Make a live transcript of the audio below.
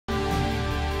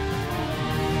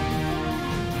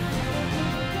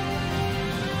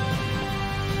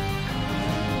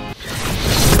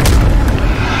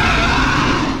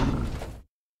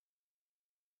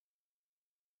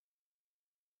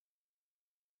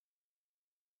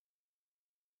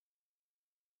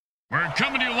We're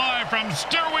coming to you live from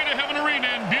Stairway to Heaven Arena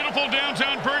in beautiful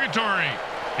downtown Purgatory.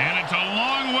 And it's a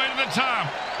long way to the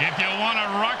top if you want to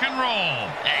rock and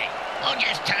roll. Hey, who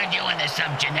just turned you into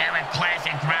some generic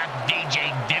classic rock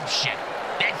DJ dipshit?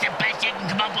 That's the best you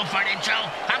can come up with for an intro?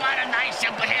 How about a nice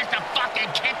simple here's the fucking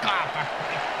kickoff?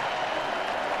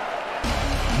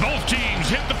 Both teams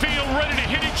hit the field ready to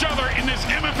hit each other in this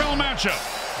MFL matchup.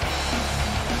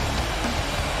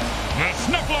 The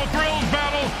Snuffalo Thrills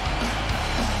battle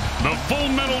the Full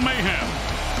Metal Mayhem.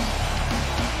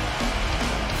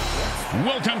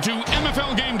 Welcome to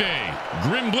MFL Game Day.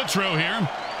 Grim Blitzrow here.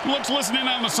 Let's listen in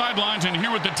on the sidelines and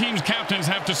hear what the team's captains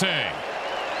have to say.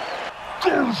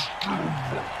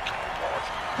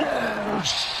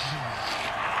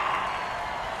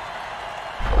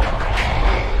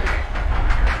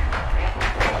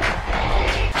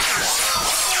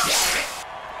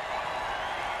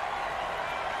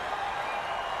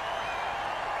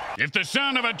 If the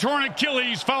sound of a torn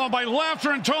Achilles followed by laughter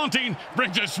and taunting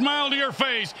brings a smile to your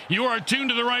face, you are tuned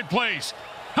to the right place.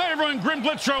 Hi everyone, Grim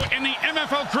Blitzrow and the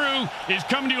MFL crew is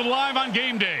coming to you live on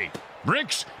Game Day.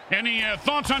 Bricks, any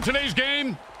thoughts on today's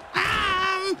game?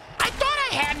 I thought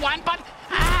I had one, but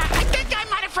I think I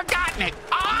might have forgotten it.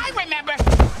 Oh, I remember.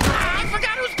 I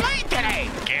forgot who's playing today.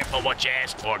 Careful what you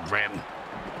ask for, Grim.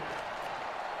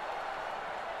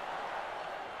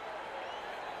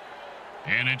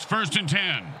 And it's 1st and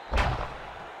 10.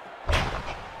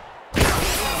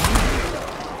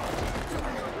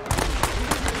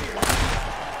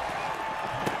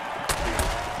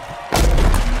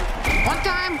 One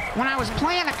time, when I was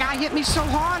playing, a guy hit me so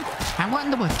hard, I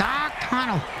went into a dark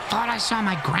tunnel. Thought I saw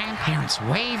my grandparents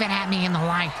waving at me in the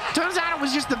light. Turns out it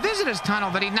was just the visitor's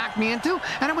tunnel that he knocked me into,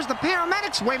 and it was the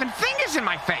paramedics waving fingers in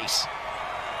my face.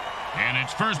 And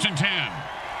it's 1st and 10.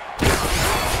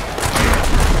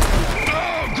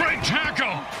 Oh, great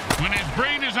tackle! When his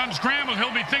brain is unscrambled,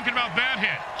 he'll be thinking about that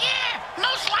hit. Yeah,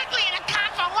 most likely in a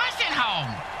convalescent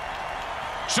home.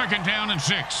 2nd down and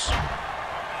 6.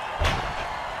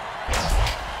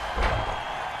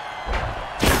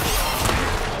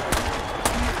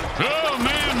 Oh,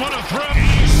 man, what a throw.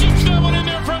 He shoots that one in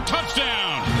there for a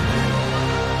touchdown.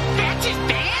 That's his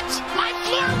dance? My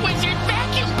floor wizard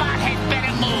vacuum bot has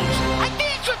better moves. I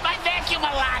dance with my vacuum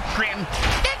a lot, Grim.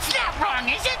 That's not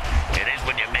wrong, is it? It is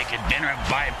when you make a dinner and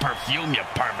buy perfume, you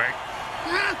pervert.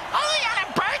 Only on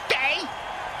a birthday.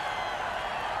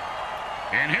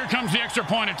 And here comes the extra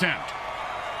point attempt.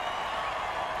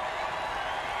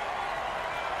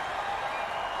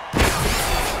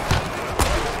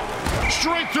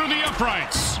 Straight through the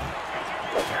uprights.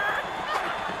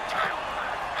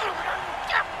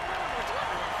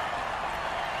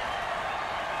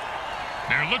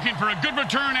 They're looking for a good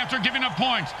return after giving up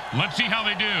points. Let's see how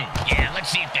they do. Yeah, let's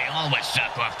see if they always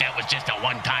suck or if that was just a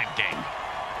one-time thing.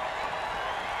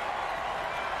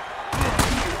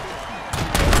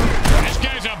 This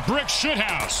guy's a brick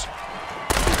shithouse.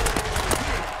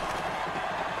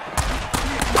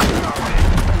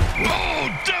 Oh,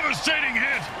 devastating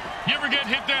hit. You ever get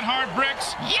hit that hard,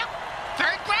 Bricks? Yep,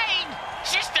 3rd grade.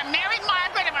 Sister Mary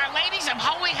Margaret of Our Ladies of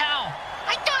Holy Hell.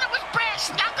 I thought it was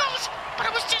brass knuckles, but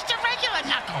it was just a regular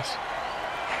knuckles.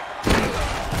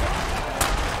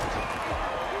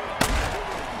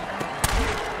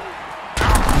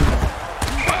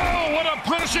 Oh, what a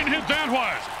punishing hit that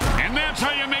was. And that's how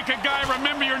you make a guy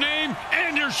remember your name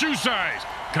and your shoe size,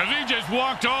 because he just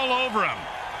walked all over him.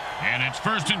 And it's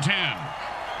 1st and 10.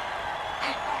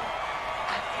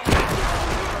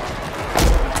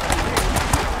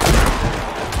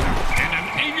 And an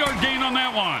 8-yard gain on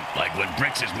that one. Like when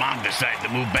Bricks' mom decided to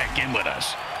move back in with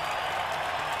us.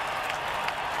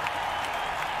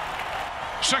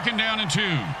 2nd down and 2.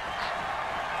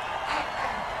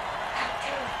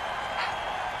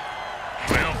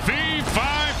 Well, fee,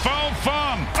 fi, fo,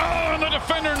 fum. Oh, and the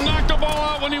defender knocked the ball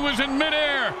out when he was in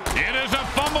midair. It is a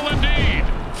fumble indeed.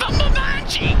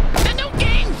 Fumble-manchi, the new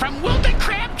game from Wilton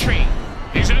Crabtree.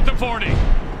 He's at the 40.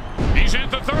 He's at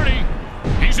the 30.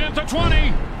 He's at the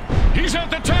 20. He's at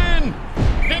the 10.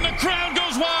 And the crowd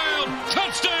goes wild.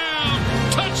 Touchdown!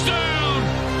 Touchdown!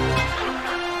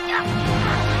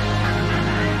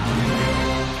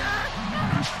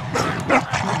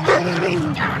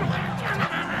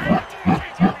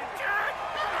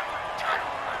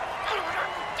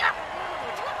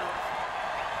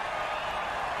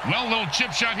 Well, little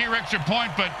chip shot here, extra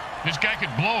point, but this guy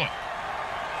could blow it.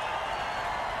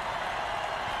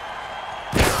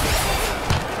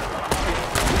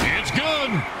 It's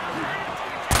good.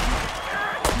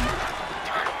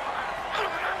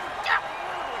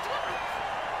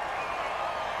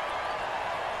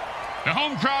 The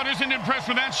home crowd isn't impressed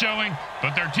with that showing,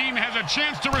 but their team has a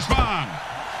chance to respond.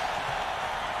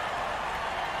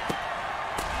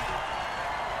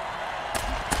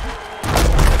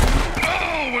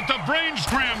 Oh, with the brain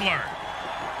scrambler.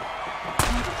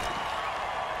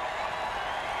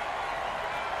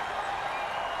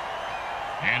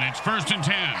 And it's 1st and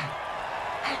 10.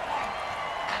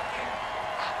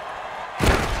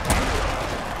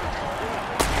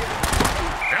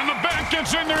 And the back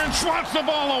gets in there and swats the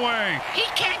ball away. He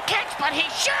can't catch, but he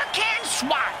sure can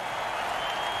swat.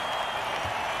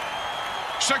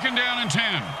 2nd down and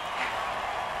 10.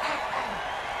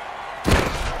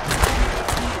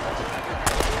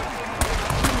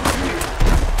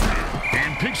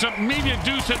 And picks up maybe a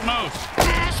deuce at most.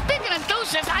 Speaking of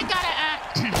deuces, I gotta,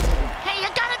 hey, you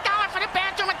got $1 for the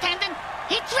bathroom attendant?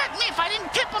 He threatened me if I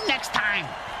didn't tip him next time.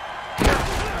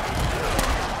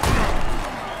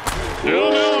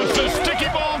 No, it's the sticky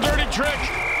ball dirty trick.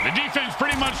 The defense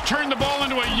pretty much turned the ball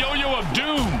into a yo-yo of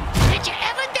doom. Did you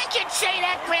ever think you'd say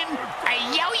that, Grim? A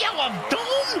yo-yo of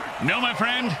doom? No, my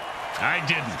friend, I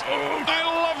didn't. I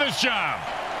love this job.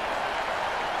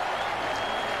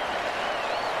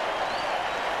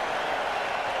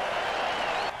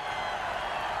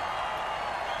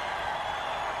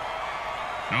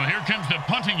 Well, here comes the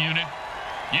punting unit.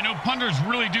 You know, punters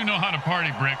really do know how to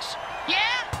party, Bricks. Yeah?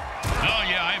 Oh,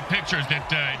 yeah, I have pictures that,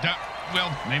 well,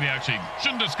 maybe I actually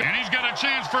shouldn't discuss. And he's got a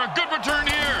chance for a good return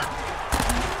here.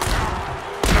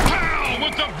 Pow!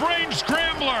 With the brain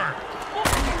scrambler.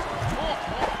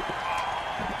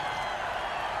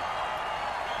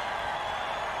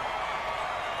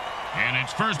 And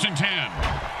it's 1st and 10.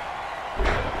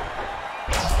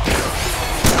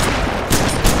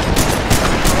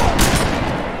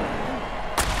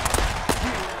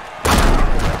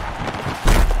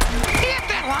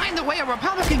 The way a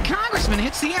Republican congressman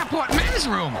hits the airport men's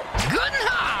room. Good and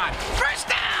hard. 1st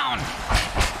down.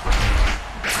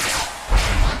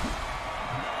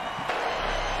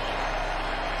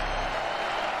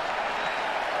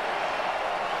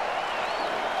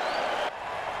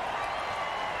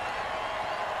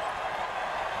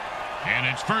 And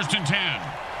it's 1st and 10.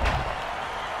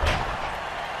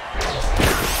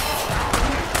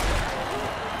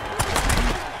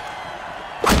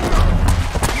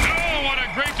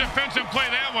 Great defensive play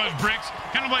that was, Bricks.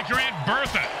 Kind of like your Aunt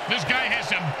Bertha. This guy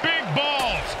has some big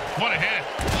balls. What a hit.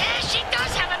 Yeah, she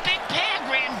does have a big pair,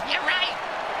 Grim. You're right.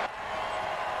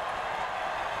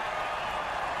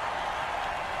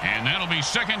 And that'll be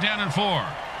 2nd down and 4.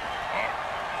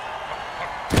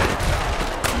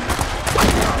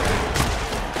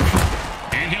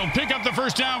 And he'll pick up the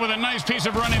 1st down with a nice piece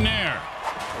of running there.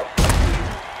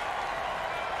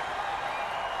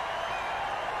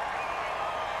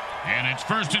 And it's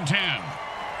 1st and 10.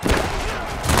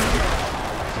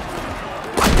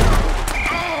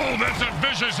 Oh, that's a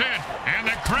vicious hit. And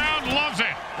the crowd loves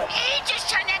it. He just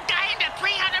turned that guy into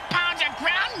 300 pounds of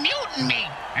ground mutiny.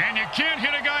 And you can't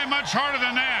hit a guy much harder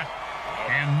than that.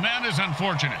 And that is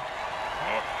unfortunate.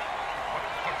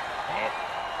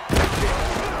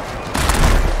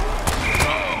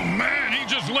 Oh, man, he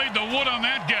just laid the wood on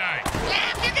that guy.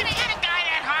 Yeah, if you're going to hit a guy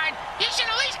that hard, you should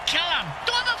at least kill him.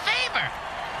 Do him a favor.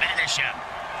 Finish him.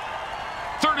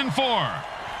 3rd and 4.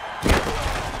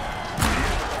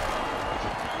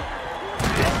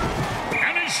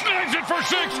 And he snags it for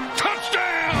 6.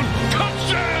 Touchdown!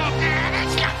 Touchdown!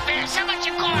 That's not fair. So much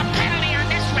you call a penalty on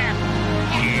this ref.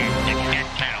 That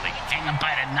penalty. Hang him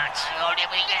by the nuts. Oh, there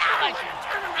we go.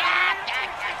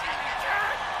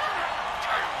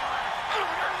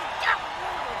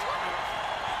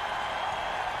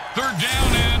 3rd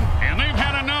down in, and they've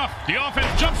had enough. The offense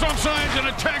jumps on sides and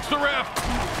attacks the ref.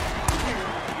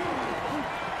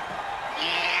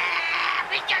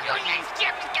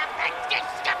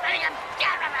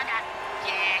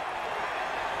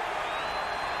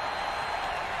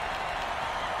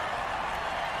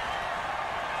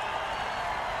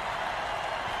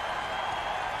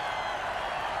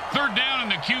 Third down,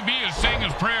 and the QB is saying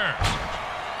his prayers.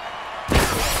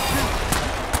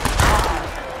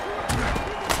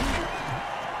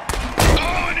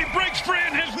 Oh, and he breaks free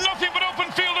and has nothing but open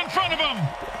field in front of him.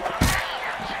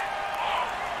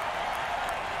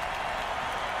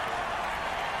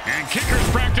 And kickers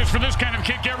practice for this kind of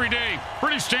kick every day.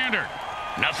 Pretty standard.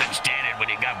 Nothing standard when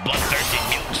you got bloodthirsty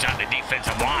mutants on the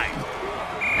defensive line.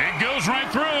 It goes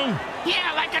right through.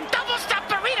 Yeah, like a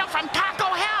double-stuffed burrito from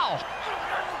Taco Hell.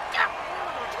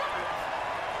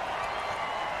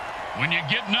 When you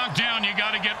get knocked down, you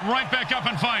got to get right back up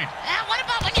and fight. What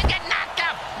about when you get knocked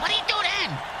up? What do you do then?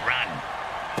 Run.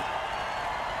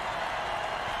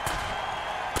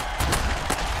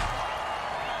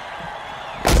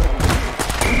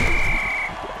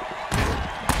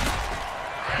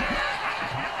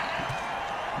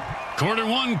 Quarter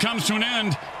one comes to an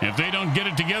end. If they don't get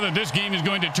it together, this game is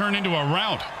going to turn into a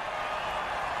rout.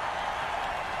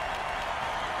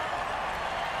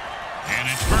 And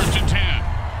it's 1st and 10.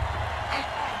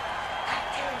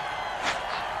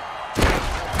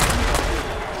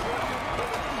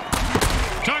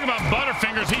 Talk about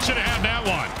Butterfingers. He should have had that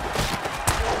one.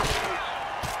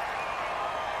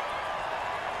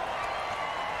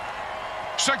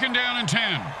 Second down and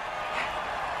 10.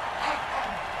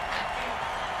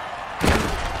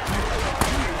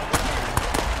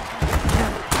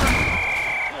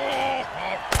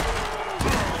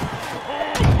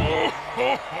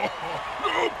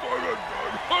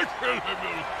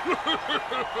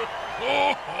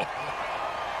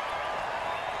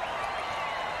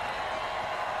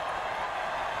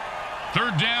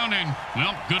 Third down and,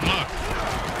 well, good luck.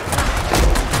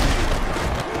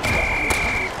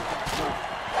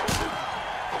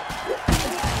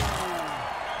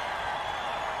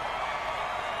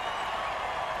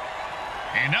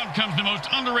 And out comes the most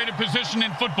underrated position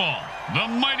in football, the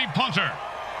mighty punter.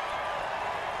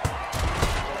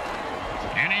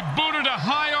 And he booted a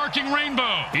high arcing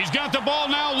rainbow. He's got the ball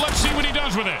now. Let's see what he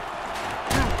does with it.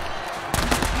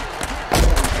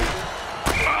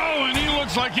 Oh, and he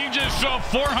looks like he just saw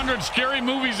 400 scary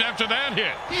movies after that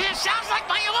hit. Yeah, sounds like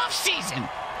my off season.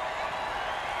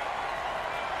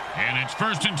 And it's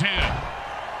 1st and 10.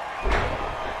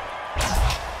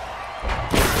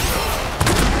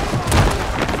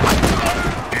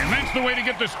 And that's the way to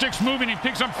get the sticks moving. He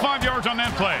picks up 5 yards on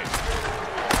that play.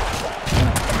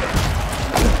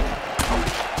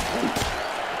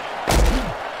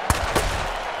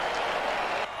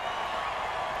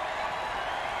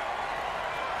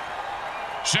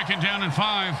 Second down and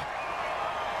 5.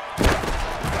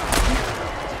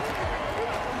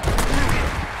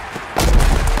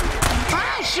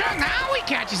 Oh, sure, now he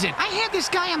catches it. I had this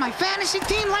guy on my fantasy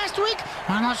team last week.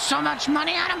 I lost so much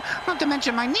money on him, not to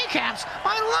mention my kneecaps.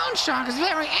 My loan shark is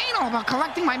very anal about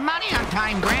collecting my money on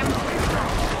time, Grim.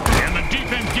 And the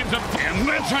defense gives up, and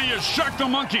that's how you shock the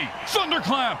monkey.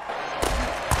 Thunderclap.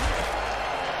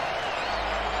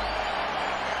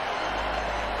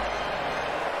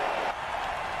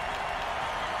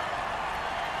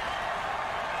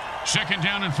 Second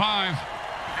down and 5.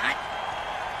 Hot.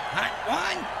 Hot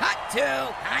 1, hot 2,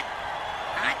 hot,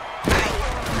 hot, hot.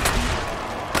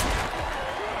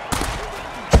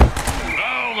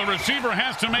 Oh, the receiver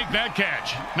has to make that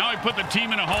catch. Now he put the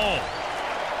team in a hole.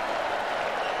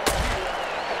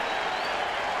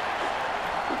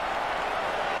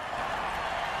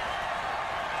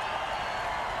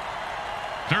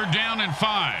 Third down and 5.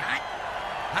 Hot,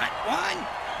 hot 1,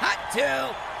 hot 2,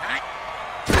 hot,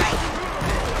 hot.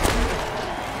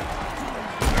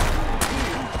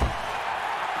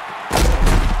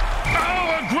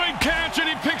 Great catch, and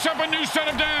he picks up a new set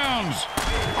of downs.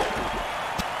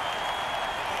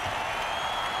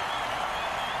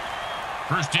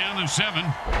 First down and 7.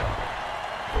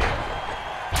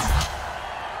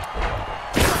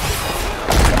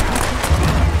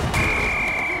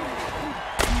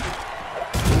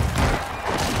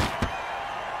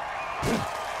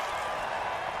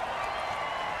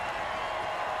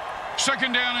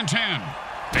 Second down and 10.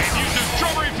 They've used the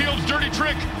Strawberry Fields dirty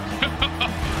trick.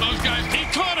 Those guys, he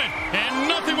caught it, and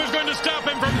nothing was going to stop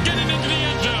him from getting into the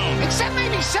end zone. Except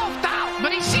maybe self-doubt,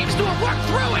 but he seems to have worked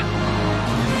through it.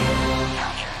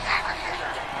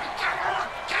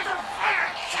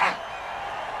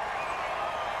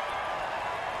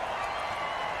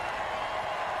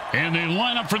 And they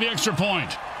line up for the extra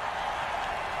point.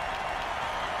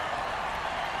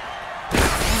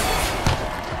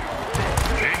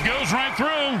 It goes right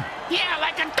through. Yeah,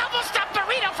 like a double-stuffed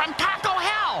burrito from Taco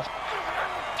Hell.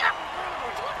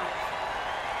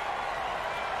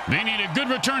 They need a good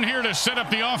return here to set up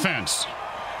the offense.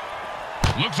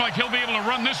 Looks like he'll be able to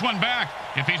run this one back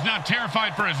if he's not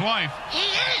terrified for his life. He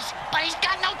is, but he's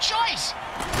got no choice.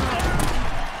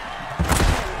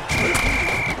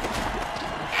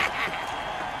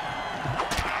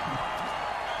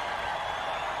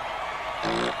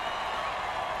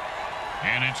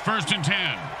 And it's 1st and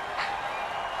 10.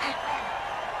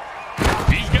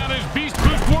 He's got his beast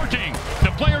boost working.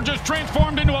 The player just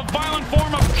transformed into a violent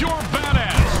form of pure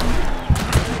badass.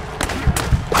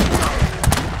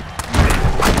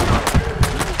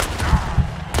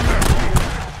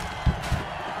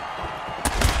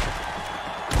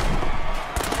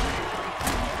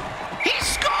 He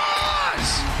scores!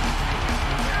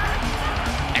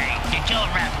 Hey, you killed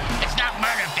ref. It's not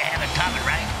murder if they have it coming,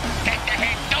 right? Take the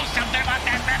hit. Do something about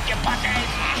that ref, you pussy.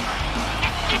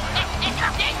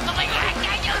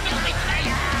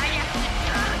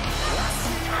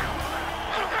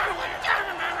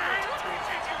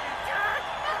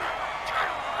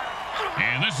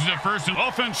 first, and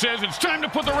offense says it's time to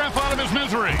put the ref out of his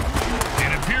misery.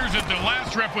 It appears that the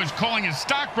last ref was calling his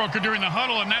stockbroker during the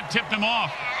huddle, and that tipped him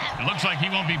off. It looks like he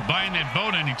won't be buying that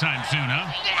boat anytime soon, huh?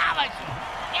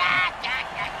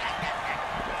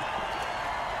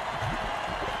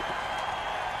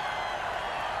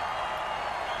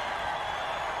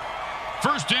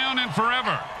 First down and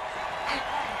forever.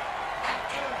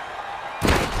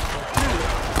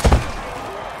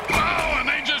 Oh, and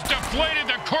they just deflated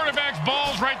the quarterback's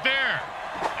balls right there.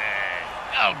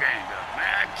 Okay, good,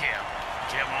 man.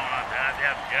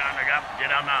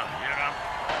 Get on now.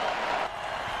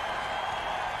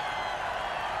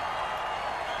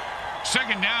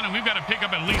 Second down, and we've got to pick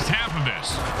up at least half of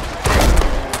this.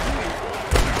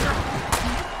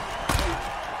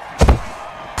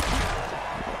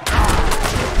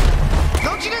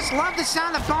 Don't you just love the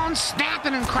sound of bones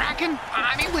snapping and cracking?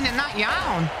 I mean, when they're not your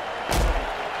own.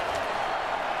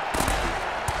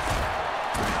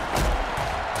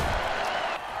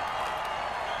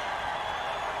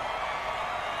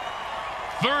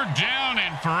 Third down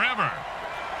and forever.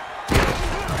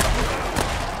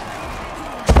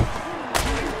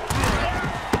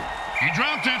 He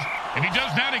dropped it. If he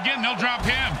does that again, they'll drop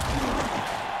him.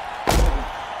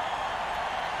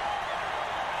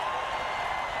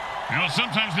 You know,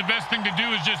 sometimes the best thing to do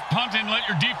is just punt and let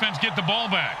your defense get the ball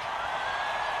back.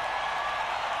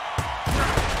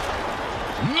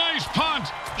 Nice punt.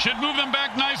 Should move them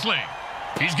back nicely.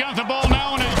 He's got the ball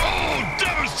now and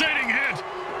devastating hit.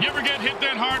 You ever get hit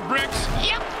that hard, Bricks?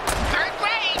 Yep, third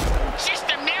grade.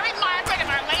 Sister Mary Margaret of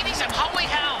Our Ladies of Holy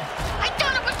Hell. I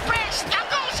thought it was brass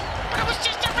knuckles, but it was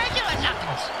just a regular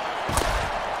knuckles.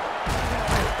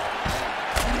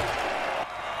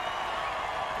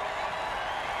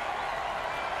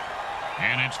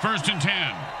 And it's 1st and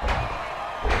 10.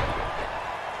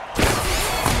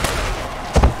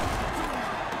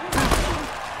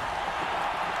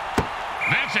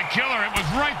 That's a killer. It was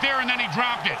right there, and then he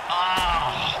dropped it.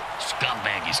 Oh,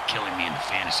 scumbag is killing me in the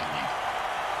fantasy league.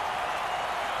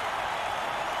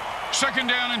 Second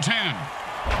down and 10.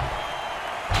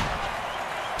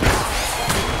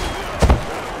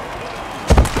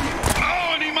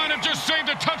 Oh, and he might have just saved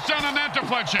a touchdown on that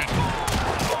deflection.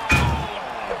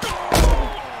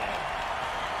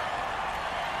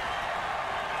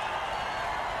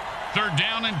 Third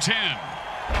down and 10.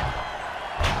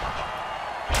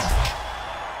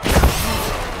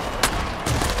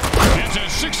 It's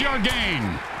a 6-yard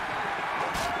gain.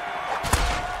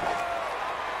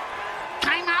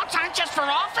 Timeouts aren't just for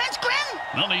offense, Grim?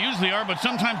 Well, they usually are, but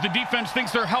sometimes the defense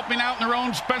thinks they're helping out in their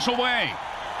own special way.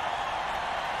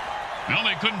 Well,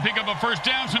 they couldn't pick up a first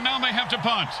down, so now they have to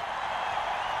punt.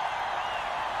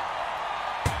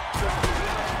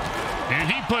 And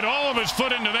he put all of his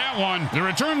foot into that one. The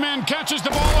return man catches the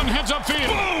ball and heads upfield.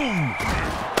 Boom!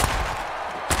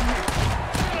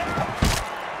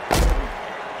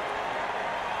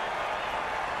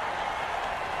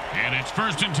 And it's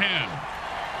 1st and 10.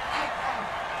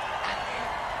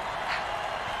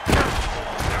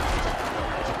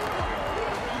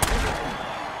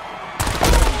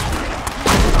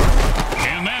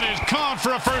 And that is caught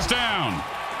for a first down.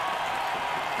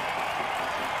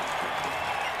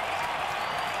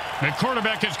 The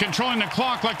quarterback is controlling the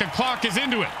clock like the clock is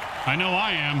into it. I know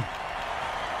I am.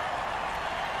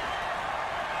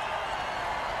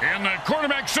 And the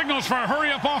quarterback signals for a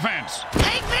hurry-up offense.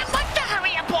 Hey, Grim, what's the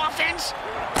hurry-up offense?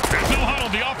 There's no huddle.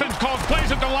 The offense calls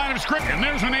plays at the line of scrimmage, and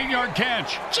there's an 8-yard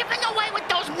catch. Chipping away with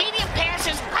those medium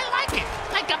passes. I like it.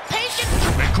 Like a patient.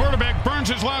 The quarterback burns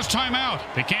his last time out.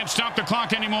 They can't stop the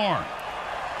clock anymore.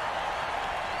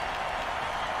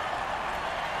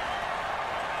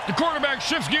 The quarterback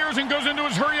shifts gears and goes into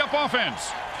his hurry-up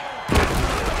offense.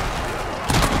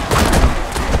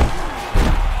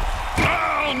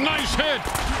 Oh, nice hit.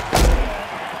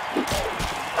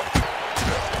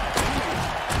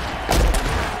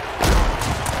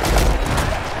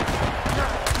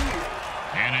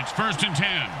 And it's 1st and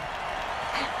 10.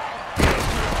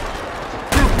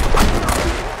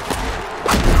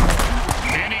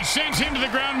 And he sends him to the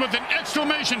ground with an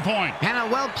exclamation point. And a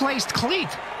well-placed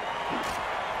cleat.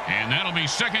 And that'll be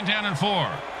 2nd down and 4.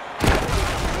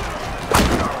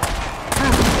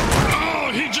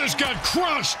 Oh, he just got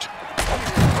crushed.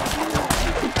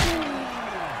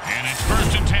 And it's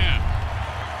 1st and 10.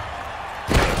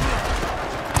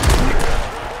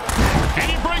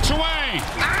 And he breaks away.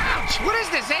 Ouch! What is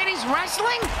this, 80s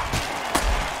wrestling?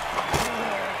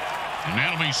 And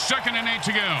that'll be 2nd and 8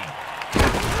 to go.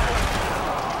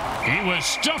 He was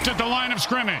stuffed at the line of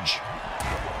scrimmage.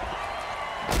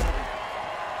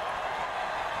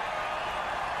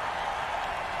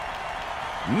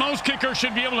 Most kickers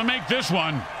should be able to make this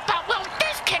one. But will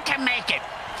this kicker make it?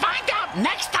 Find out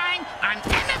next time on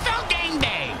MFL Game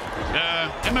Day.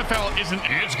 MFL isn't...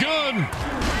 It's good.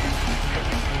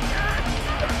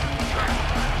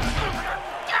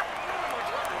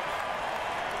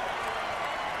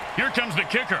 Here comes the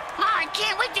kicker. Oh, I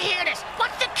can't wait to hear this.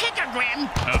 What's the kicker, Grim?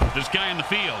 This guy in the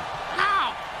field.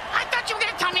 Oh, I thought you were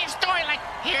going to tell me a story like,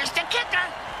 here's the kicker.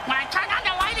 When I turned on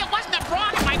the light, it wasn't a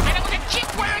broad in my bed. It was a chick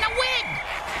wearing a wig.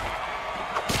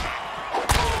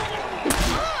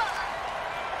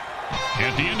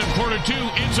 At the end of quarter 2,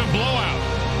 it's a blowout.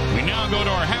 We now go to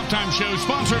our halftime show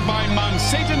sponsored by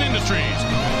Monsatan Industries,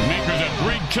 makers of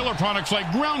great killer products like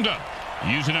Roundup.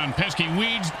 Use it on pesky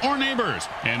weeds or neighbors,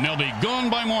 and they'll be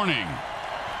gone by morning.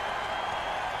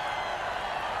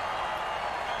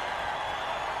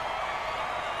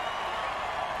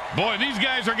 Boy, these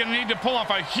guys are going to need to pull off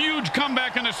a huge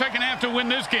comeback in the second half to win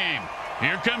this game.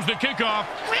 Here comes the kickoff.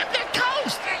 Grim, they're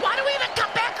toast. Why do we even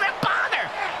come back here and bother?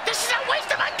 This is a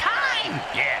waste of my time.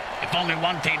 Yeah, if only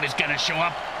one team is going to show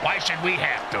up, why should we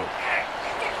have to?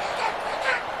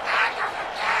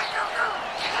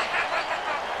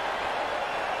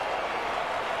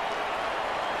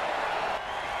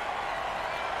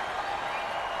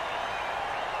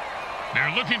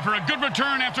 They're looking for a good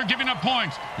return after giving up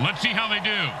points. Let's see how they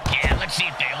do. Yeah, let's see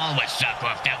if they always suck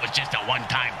or if that was just a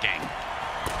one-time thing.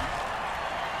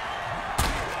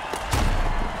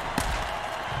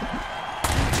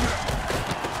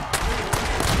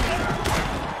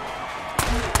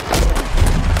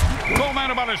 Pull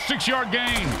out about a 6-yard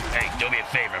gain. Hey, do me a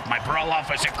favor. If my parole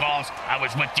officer calls, I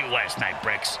was with you last night,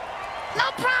 Bricks. No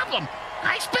problem.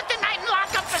 I spent the night in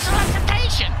lockup for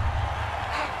solicitation.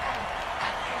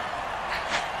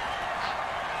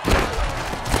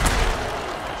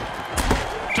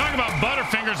 Talk about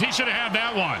Butterfingers. He should have had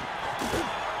that one.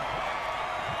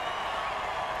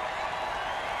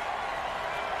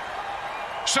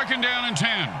 Second down and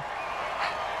 10.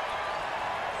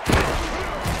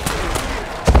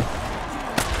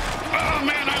 Oh,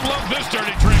 man, I love this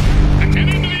dirty trick. And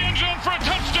into the end zone for a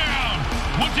touchdown.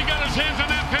 Once he got his hands on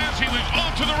that pass, he was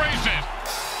off to the races.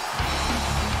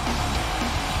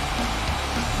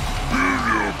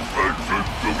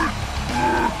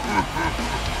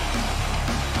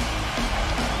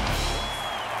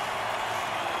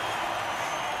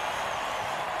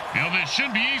 You know, this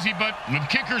should be easy, but with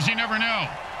kickers, you never know.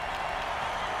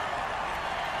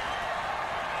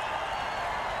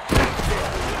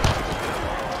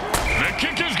 The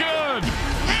kick is good.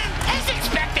 As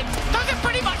expected, those are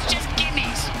pretty much just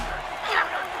gimmies.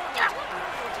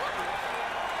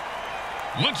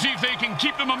 Let's see if they can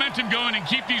keep the momentum going and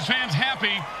keep these fans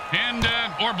happy and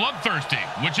or bloodthirsty,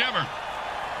 whichever.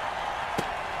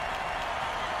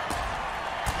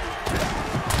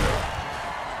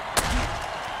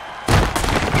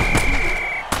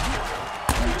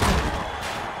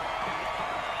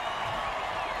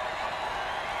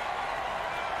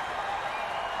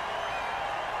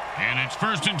 And it's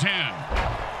 1st and 10.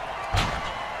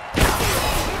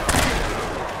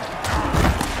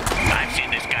 I've seen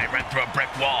this guy run through a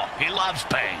brick wall. He loves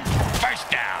pain. First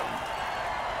down.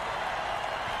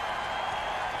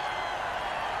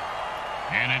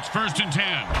 And it's 1st and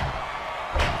 10.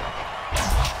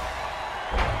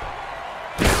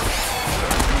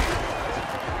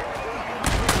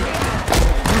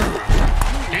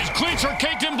 His cleats are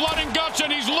caked in blood and guts,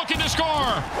 and he's looking to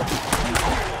score.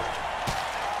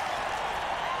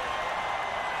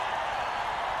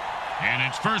 And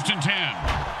it's 1st and 10.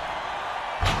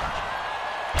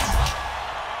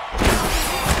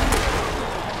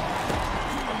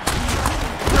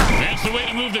 That's the way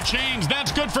to move the chains.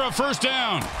 That's good for a first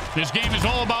down. This game is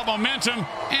all about momentum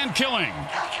and killing.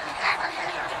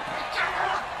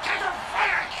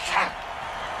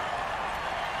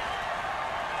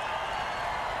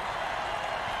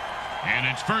 And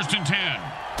it's 1st and 10.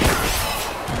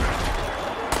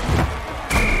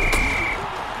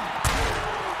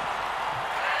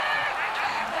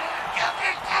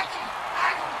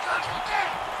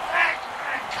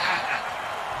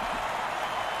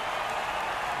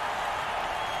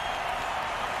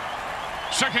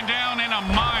 Second down and a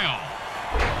mile.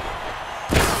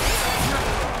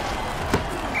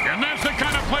 And that's the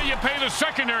kind of play you pay the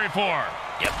secondary for.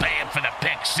 You pay him for the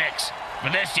pick six.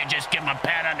 For this, you just give them a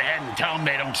pat on the head and tell them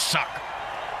they don't suck.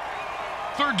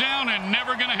 Third down and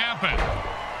never going to happen.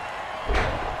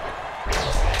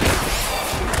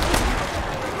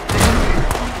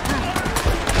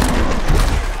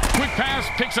 Quick pass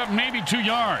picks up maybe 2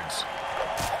 yards.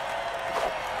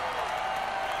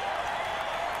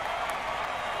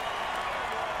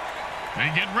 They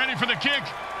get ready for the kick.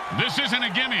 This isn't a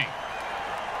gimme.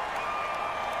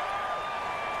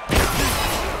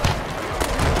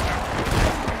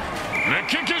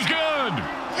 good.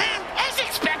 As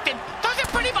expected, those are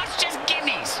pretty much just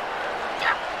gimmies.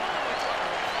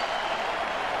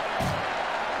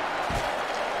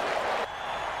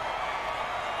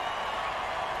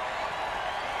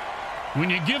 When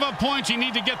you give up points, you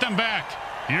need to get them back.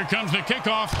 Here comes the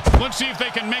kickoff. Let's see if they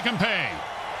can make them pay.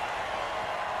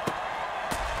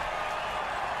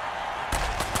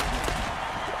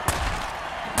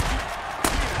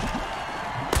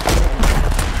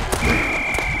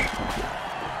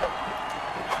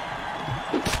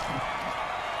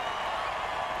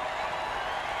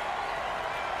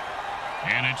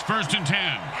 And it's 1st and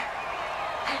 10.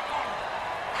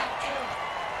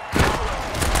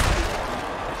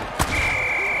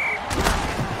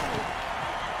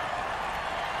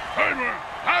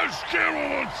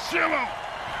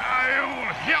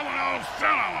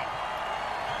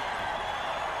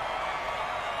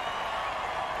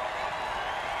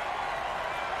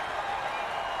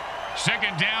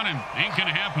 Second down and ain't gonna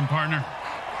happen, partner.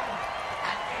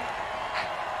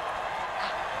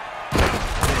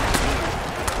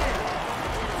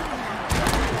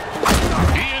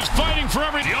 He is fighting for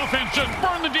every. The offense just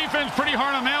burned the defense pretty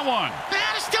hard on that one.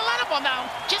 They're still edible, though.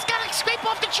 Just gotta scrape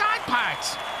off the charred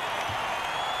parts.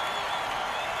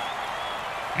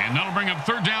 And that'll bring up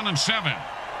 3rd down and 7.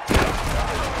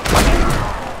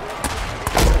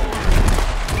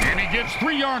 And he gets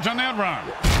 3 yards on that run.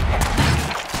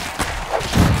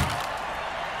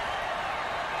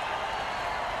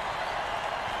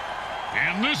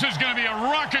 And this is going to be a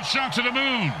rocket shot to the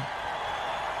moon.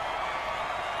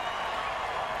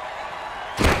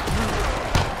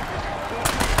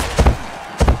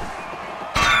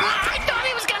 I thought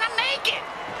he was gonna make it.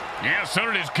 Yeah, so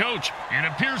did his coach. It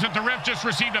appears that the ref just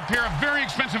received a pair of very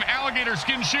expensive alligator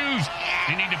skin shoes.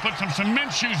 They need to put some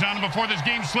cement shoes on him before this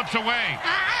game slips away.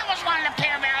 I almost wanted a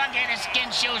pair of alligator skin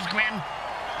shoes, Grim.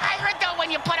 I heard, though,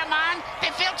 when you put them on, they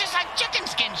feel just like chicken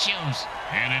skin shoes.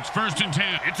 And it's 1st and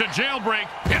 10. It's a jailbreak,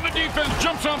 and the defense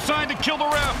jumps offside to kill the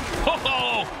ref.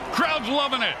 Oh, crowd's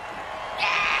loving it.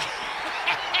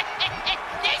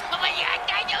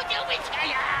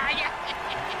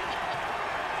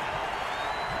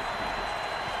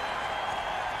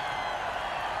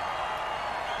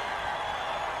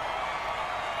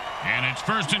 And it's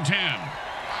 1st and 10.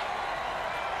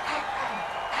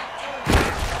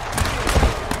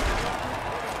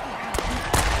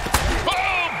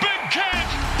 Oh, big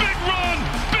catch, big run,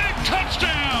 big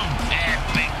touchdown. Yeah,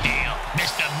 big deal.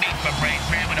 Mr. Meat for Brains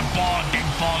ran with a ball and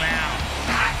didn't fall down.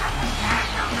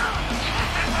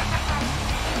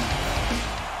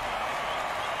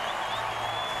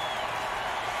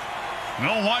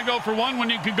 Well, why go for 1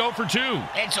 when you could go for 2?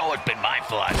 It's always been my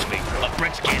philosophy, but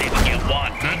Brits can't even get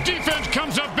 1. The defense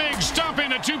comes up big,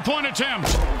 stopping a 2-point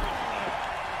attempt.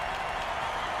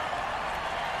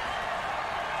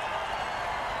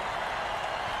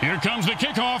 Here comes the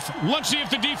kickoff. Let's see if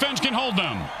the defense can hold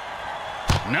them.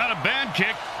 Not a bad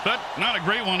kick, but not a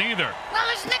great one either. Well,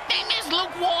 his nickname is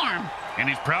Lukewarm. And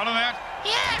he's proud of that?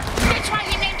 Yeah, that's why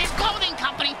he named his clothing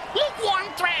company Lukewarm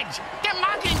Threads. Their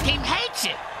marketing team hates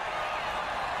it.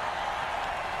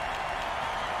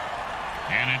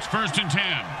 And it's 1st and 10.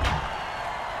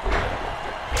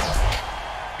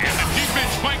 And the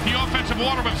defense spiked the offensive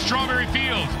water with Strawberry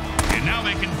Fields. And now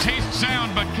they can taste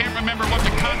sound but can't remember what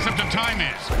the concept of time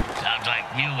is. Sounds like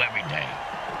you every day.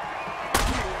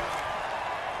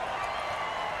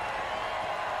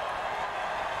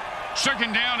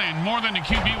 Second down and more than the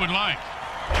QB would like.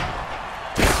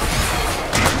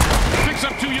 Picks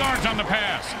up 2 yards on the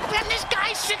pass. And this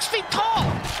guy's 6 feet tall.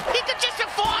 He could just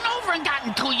have fallen over and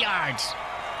gotten 2 yards.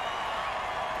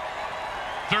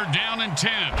 3rd down and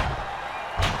 10.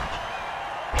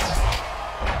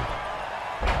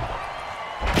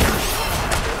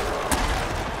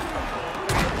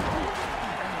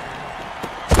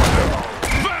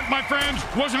 That, my friends,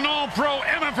 was an all-pro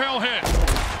MFL hit.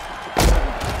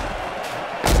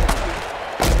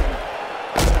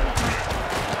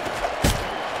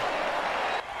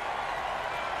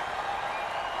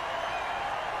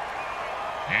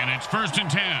 And it's 1st and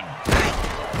 10.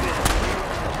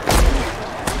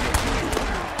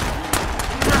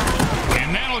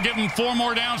 And that'll give them 4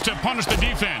 more downs to punish the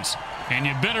defense. And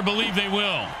you better believe they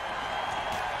will.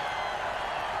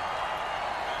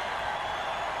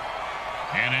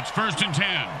 And it's 1st and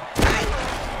 10.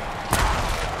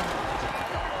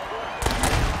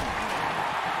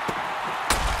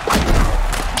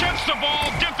 Catch the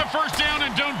ball, get the 1st down,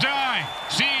 and don't die.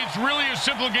 See, it's really a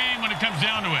simple game when it comes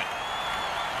down to it.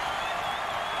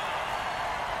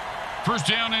 1st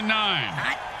down and 9.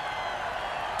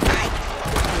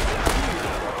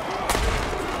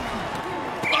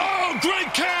 Oh,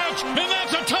 great catch, and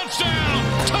that's a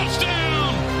touchdown!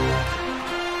 Touchdown!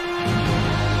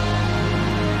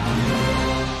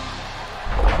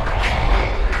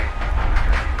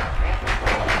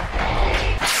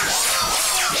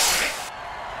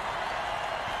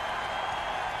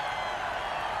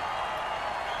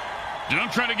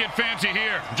 Don't try to get fancy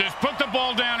here. Just put the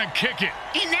ball down and kick it.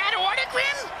 In that order,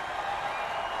 Grim?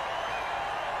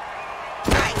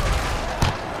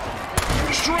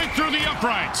 Straight through the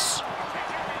uprights.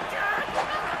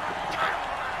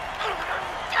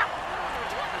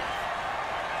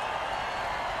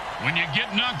 When you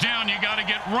get knocked down, you got to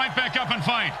get right back up and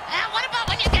fight. What about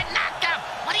when you get knocked up?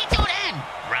 What do you do then?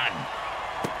 Run.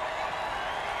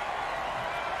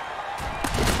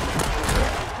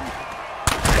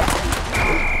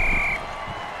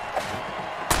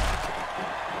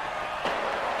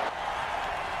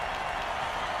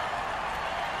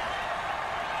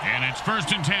 And it's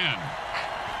 1st and 10.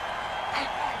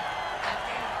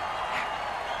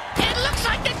 It looks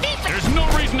like the defense. There's no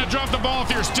reason to drop the ball if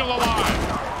you're still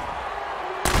alive.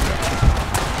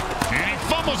 And he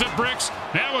fumbles it, Bricks.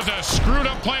 That was a screwed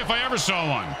up play if I ever saw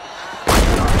one.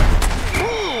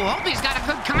 Ooh, hope he's got a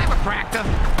good chiropractor.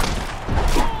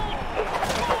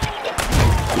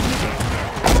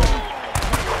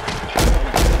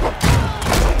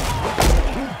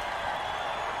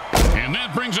 And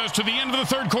that brings us to the end of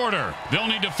the 3rd quarter. They'll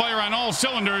need to fire on all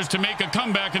cylinders to make a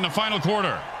comeback in the final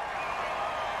quarter.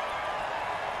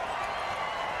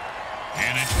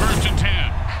 And it's 1st and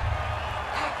 10.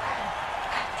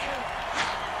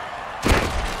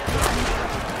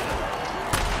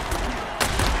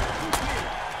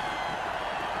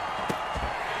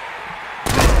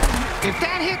 If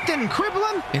that hit didn't cripple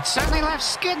him, it certainly left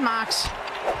skid marks.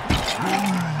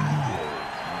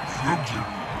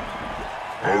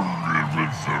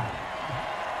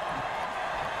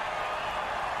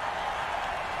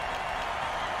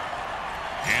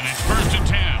 And it's 1st and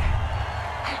 10.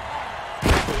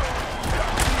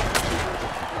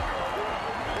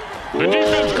 The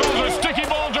defense calls a sticky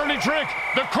ball dirty trick.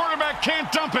 The quarterback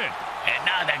can't dump it. And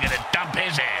now they're going to dump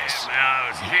his ass.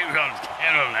 Now, here goes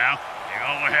Kettle now.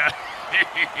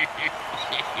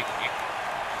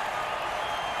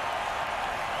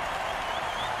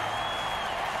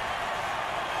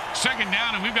 Second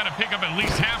down, and we've got to pick up at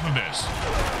least half of this.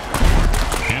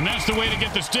 And that's the way to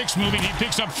get the sticks moving. He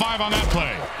picks up 5 on that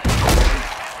play.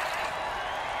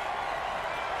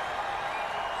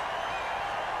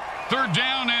 Third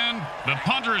down, and the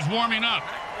punter is warming up.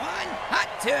 Hot 1, hot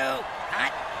 2,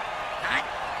 hot.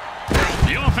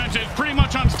 The offense is pretty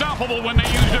much unstoppable when they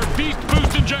use their Beast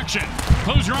Boost injection.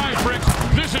 Close your eyes, Bricks.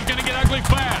 This is going to get ugly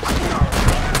fast.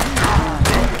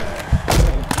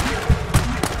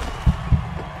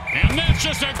 And that's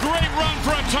just a great run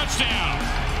for a touchdown.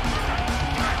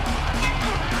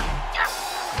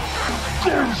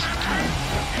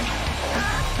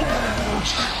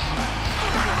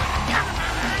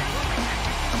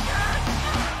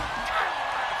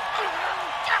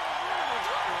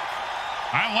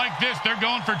 I like this. They're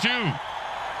going for 2.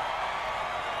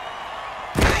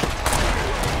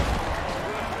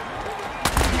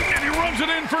 And he runs it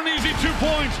in for an easy 2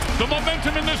 points. The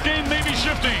momentum in this game may be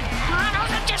shifting.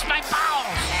 Those are just my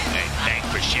balls. Hey, thanks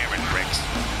for sharing, Bricks.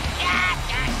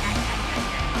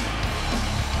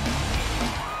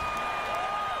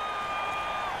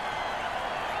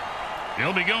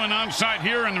 They'll be going onside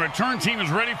here, and the return team is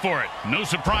ready for it. No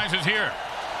surprises here.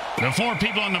 The 4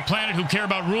 people on the planet who care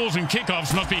about rules and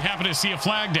kickoffs must be happy to see a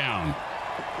flag down.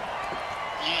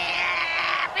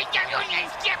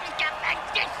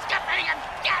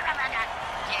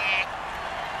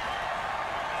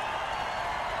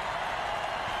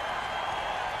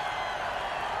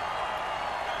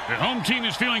 The home team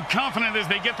is feeling confident as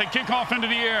they get the kickoff into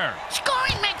the air.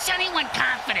 Scoring makes anyone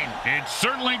confident. It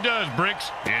certainly does,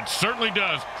 Bricks. It certainly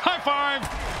does. High five!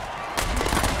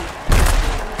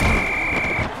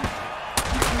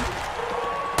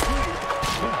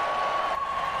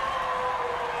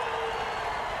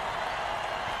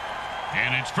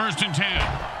 And it's 1st and 10.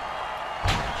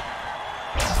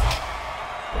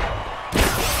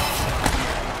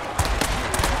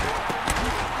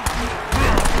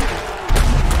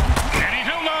 And he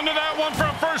held on to that one for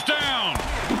a 1st down.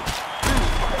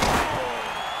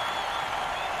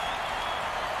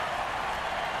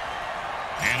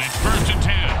 And it's 1st and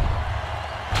 10.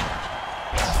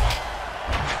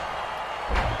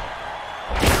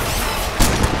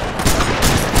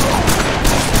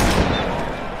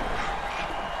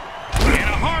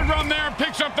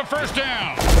 Picks up the 1st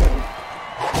down.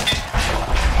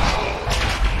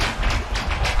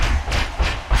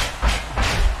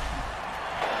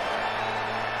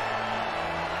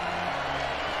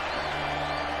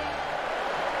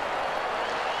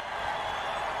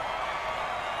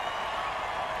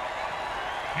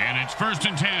 And it's 1st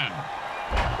and 10.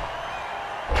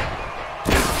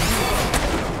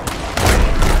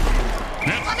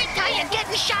 Let me tell you,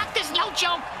 getting shocked is no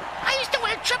joke. I used to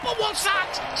wear triple wool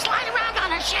socks, slide around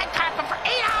on a shed carpet for 8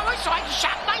 hours so I could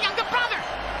shock my younger brother.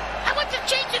 I went to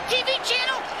change the TV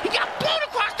channel, he got blown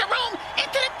across the room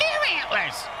into the deer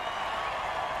antlers.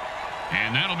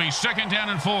 And that'll be 2nd down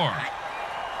and 4.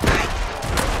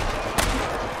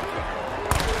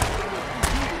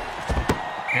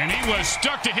 And he was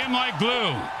stuck to him like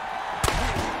glue.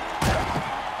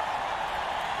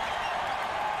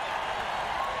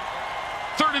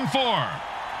 Third and 4.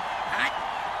 Hot,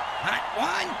 hot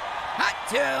 1, hot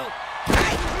 2,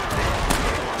 hot.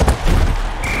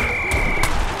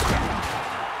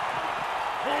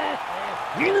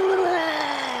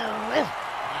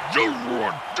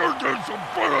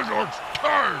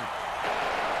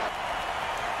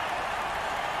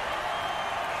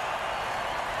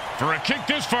 For a kick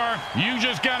this far, you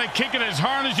just got to kick it as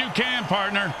hard as you can,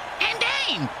 partner. And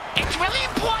aim. It's really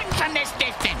important from this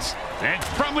distance. It's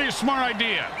probably a smart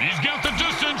idea. He's got the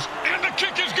distance, and the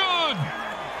kick is good.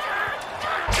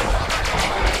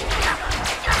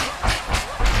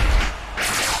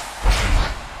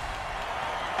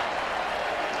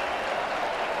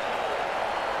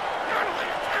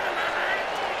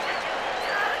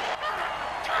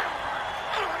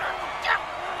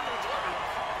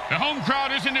 The home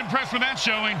crowd isn't impressed with that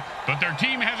showing, but their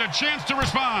team has a chance to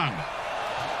respond.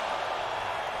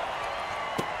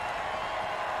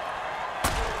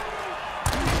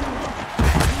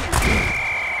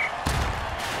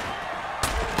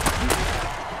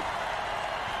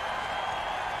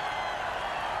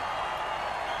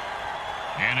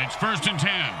 And it's 1st and 10.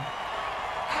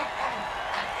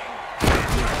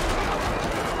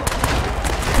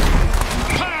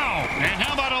 Pow! And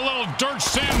how about a little dirt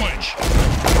sandwich?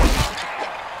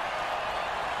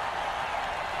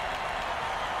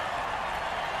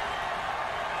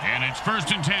 And it's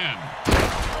 1st and 10.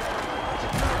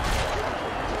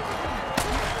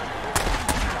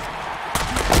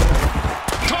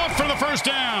 Caught for the 1st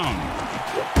down.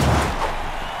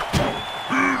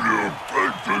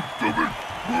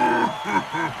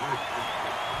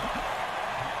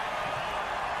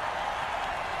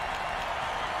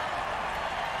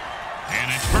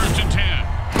 And it's 1st and 10.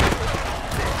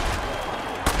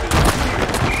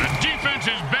 The defense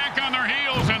is back on their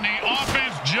heels, and the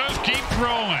offense just keeps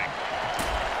rolling.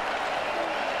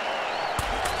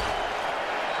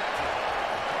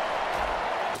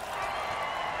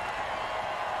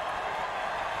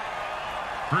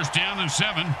 First down and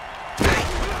 7.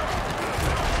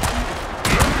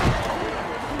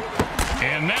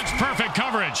 And that's perfect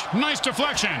coverage. Nice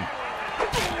deflection.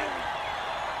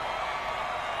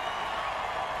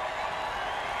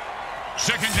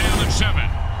 Second down and 7.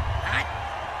 Hot,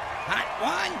 hot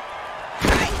 1,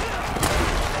 hot.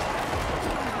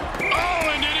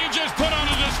 Oh, and did he just put on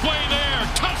a display there?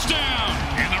 Touchdown!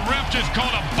 And the ref just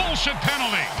called a bullshit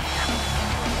penalty.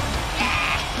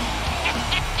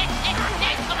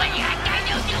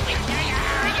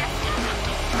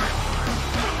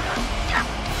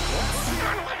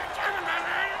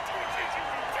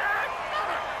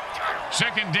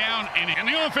 Second down, and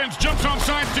the offense jumps on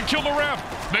sides to kill the ref.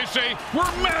 They say, we're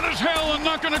mad as hell and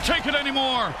not going to take it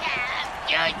anymore.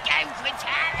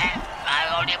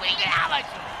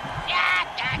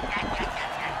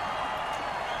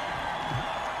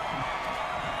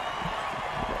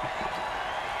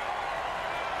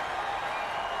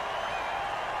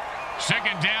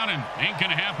 Second down, and ain't going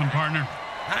to happen, partner.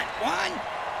 Hot 1,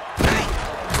 hot.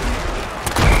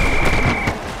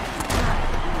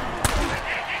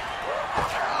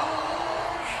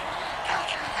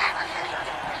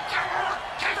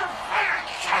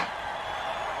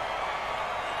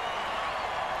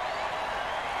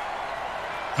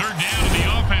 Third down, and the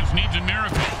offense needs a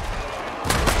miracle.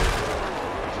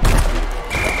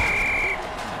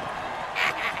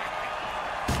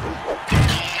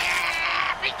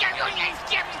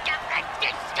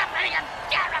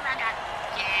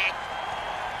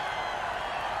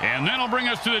 And that'll bring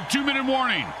us to the 2-minute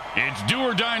warning. It's do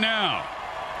or die now.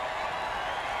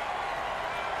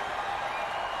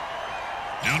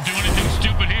 Don't do anything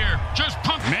stupid here. Just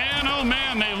pump. Man, oh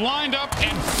man, they lined up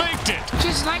and faked it.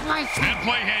 Just like my... That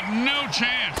play had no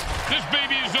chance. This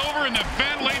baby is over and the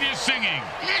fat lady is singing.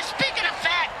 Speaking of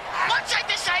fat, once I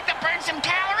decide to burn some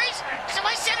calories, so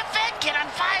I set a fat kid on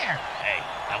fire. Hey,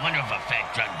 I wonder if a fat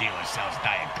drug dealer sells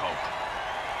Diet Coke.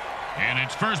 And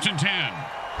it's 1st and 10.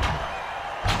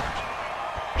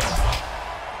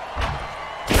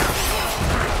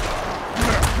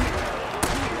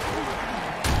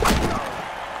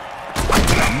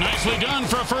 Nicely done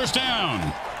for a 1st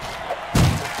down.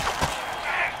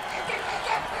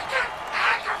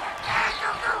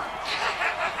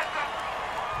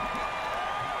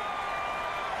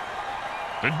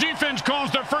 The defense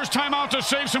calls their first timeout to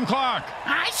save some clock.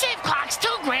 I save clocks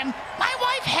too, Grim. My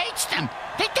wife hates them.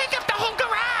 They take up the whole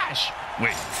garage.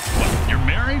 Wait, what? You're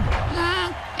married?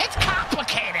 It's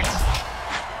complicated.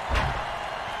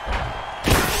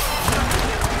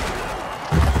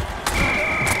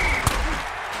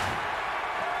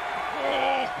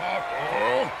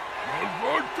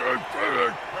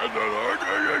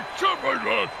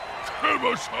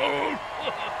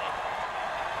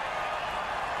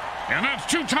 And that's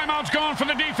 2 timeouts gone for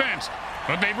the defense.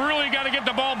 But they've really got to get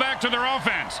the ball back to their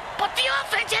offense. But the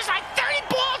offense has like 30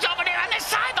 balls over there on the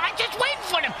sideline just waiting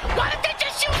for them. Why don't they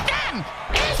just use them?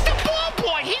 Here's the ball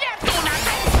boy. He didn't do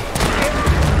nothing.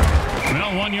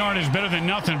 Well, 1 yard is better than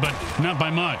nothing, but not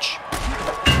by much.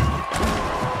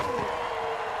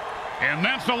 And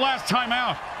that's the last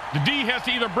timeout. The D has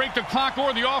to either break the clock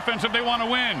or the offense if they want to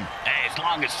win. Hey, as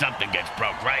long as something gets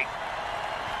broke, right?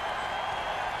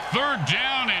 3rd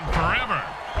down and forever.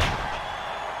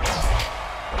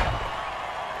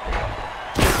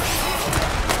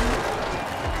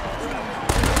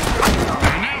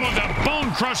 And that was a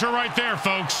bone crusher right there,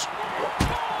 folks.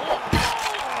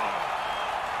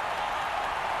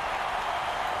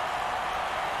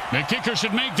 The kicker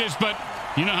should make this, but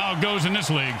you know how it goes in this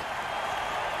league.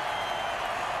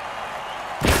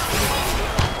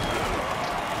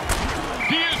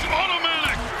 He is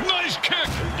automatic. Nice kick.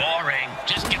 Boring.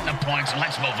 Just give them the points and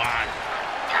let's move on.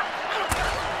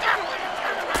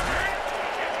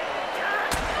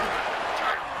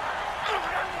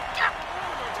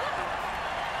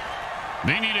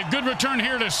 They need a good return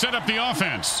here to set up the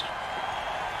offense.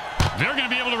 They're going to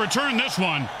be able to return this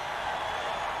one.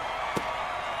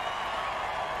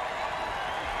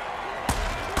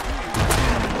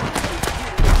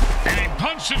 And he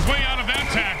punched his way out of that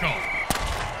tackle.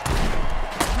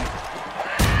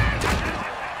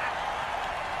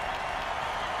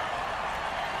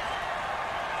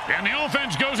 And the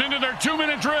offense goes into their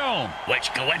 2-minute drill.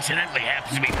 Which coincidentally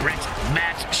happens to be Britt's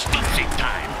Matt's Snoopsy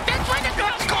time. That's why the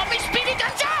girls call me Speedy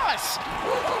Gonzalez.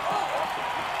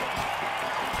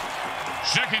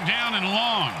 2nd down and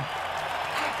long.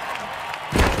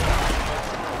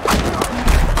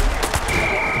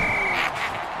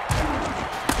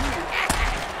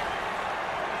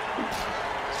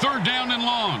 Third down and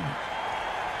long.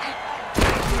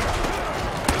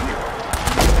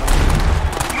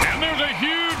 And there's a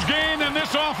huge gain, and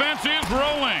this offense is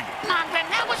rolling. Grim,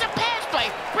 that was a pass play.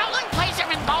 Rolling plays are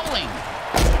in bowling.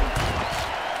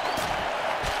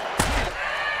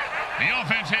 The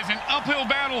offense has an uphill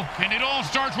battle, and it all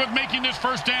starts with making this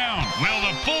first down. Well,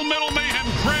 the Full Metal Mayhem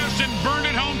crashed and burned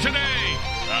it home today.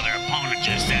 Other opponent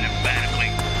just said emphatically,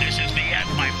 "This is the end,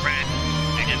 my friend."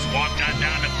 They just walked on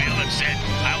down the field and said,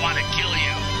 "I want to kill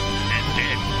you," and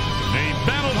did. They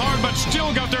battled hard, but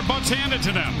still got their butts handed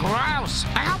to them. Gross.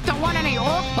 I hope there weren't any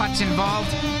orc butts involved.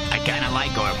 I kind of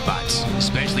like orc butts,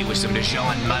 especially with some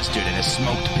Dijon mustard and a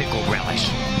smoked pickle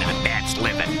relish. Now that's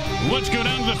living. Let's go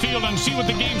down to the field and see what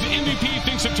the game's MVP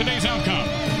thinks of today's outcome.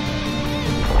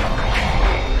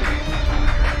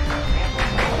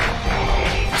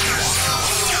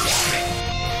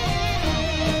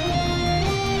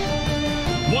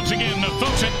 Once again, the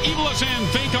folks at Evil SN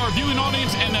thank our viewing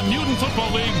audience and the Mutant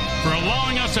Football League for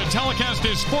allowing us to telecast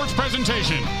this sports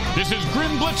presentation. This is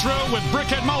Grim Blitzrow with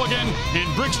Brickhead Mulligan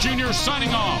and Bricks Jr.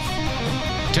 signing off.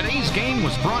 Today's game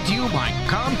was brought to you by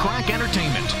Comcrack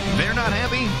Entertainment. They're not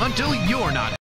happy until you're not.